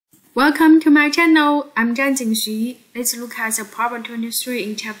Welcome to my channel. I'm Zhan Jingxu. Let's look at the problem 23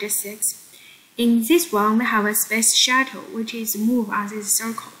 in chapter 6. In this one, we have a space shuttle which is moved on this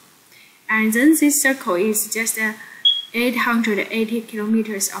circle. And then this circle is just 880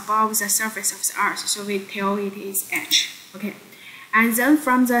 kilometers above the surface of the Earth, so we tell it is h. Okay. And then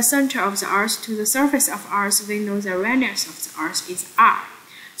from the center of the Earth to the surface of Earth, we know the radius of the Earth is r.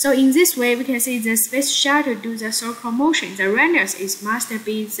 So in this way, we can say the space shuttle do the circle motion. The radius must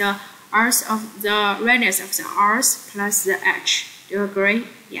be the radius of the Earth plus the h. Do you agree?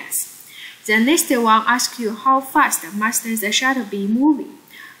 Yes. The next one asks you how fast must the shuttle be moving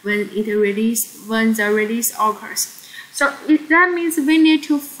when the release occurs. So that means we need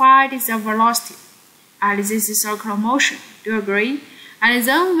to find the velocity at this circular motion. Do you agree? And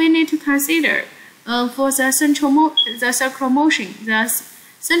then we need to consider for the circular motion, the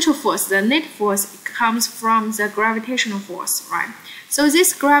central force, the net force comes from the gravitational force, right? So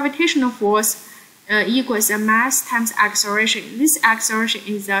this gravitational force equals the mass times acceleration. This acceleration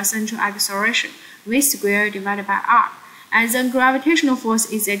is the central acceleration, v squared divided by r. And then gravitational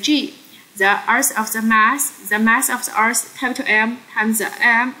force is a g, the mass of the Earth, capital M, times the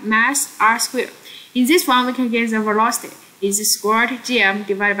m mass r squared. In this one, we can get the velocity is squared gm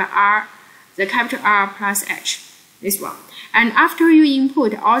divided by r, the capital R plus h. This one. And after you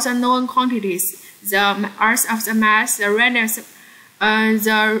input all the known quantities, the Earth of the mass, the radius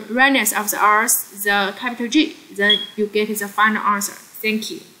of the Earth, the capital G, then you get the final answer.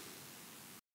 Thank you.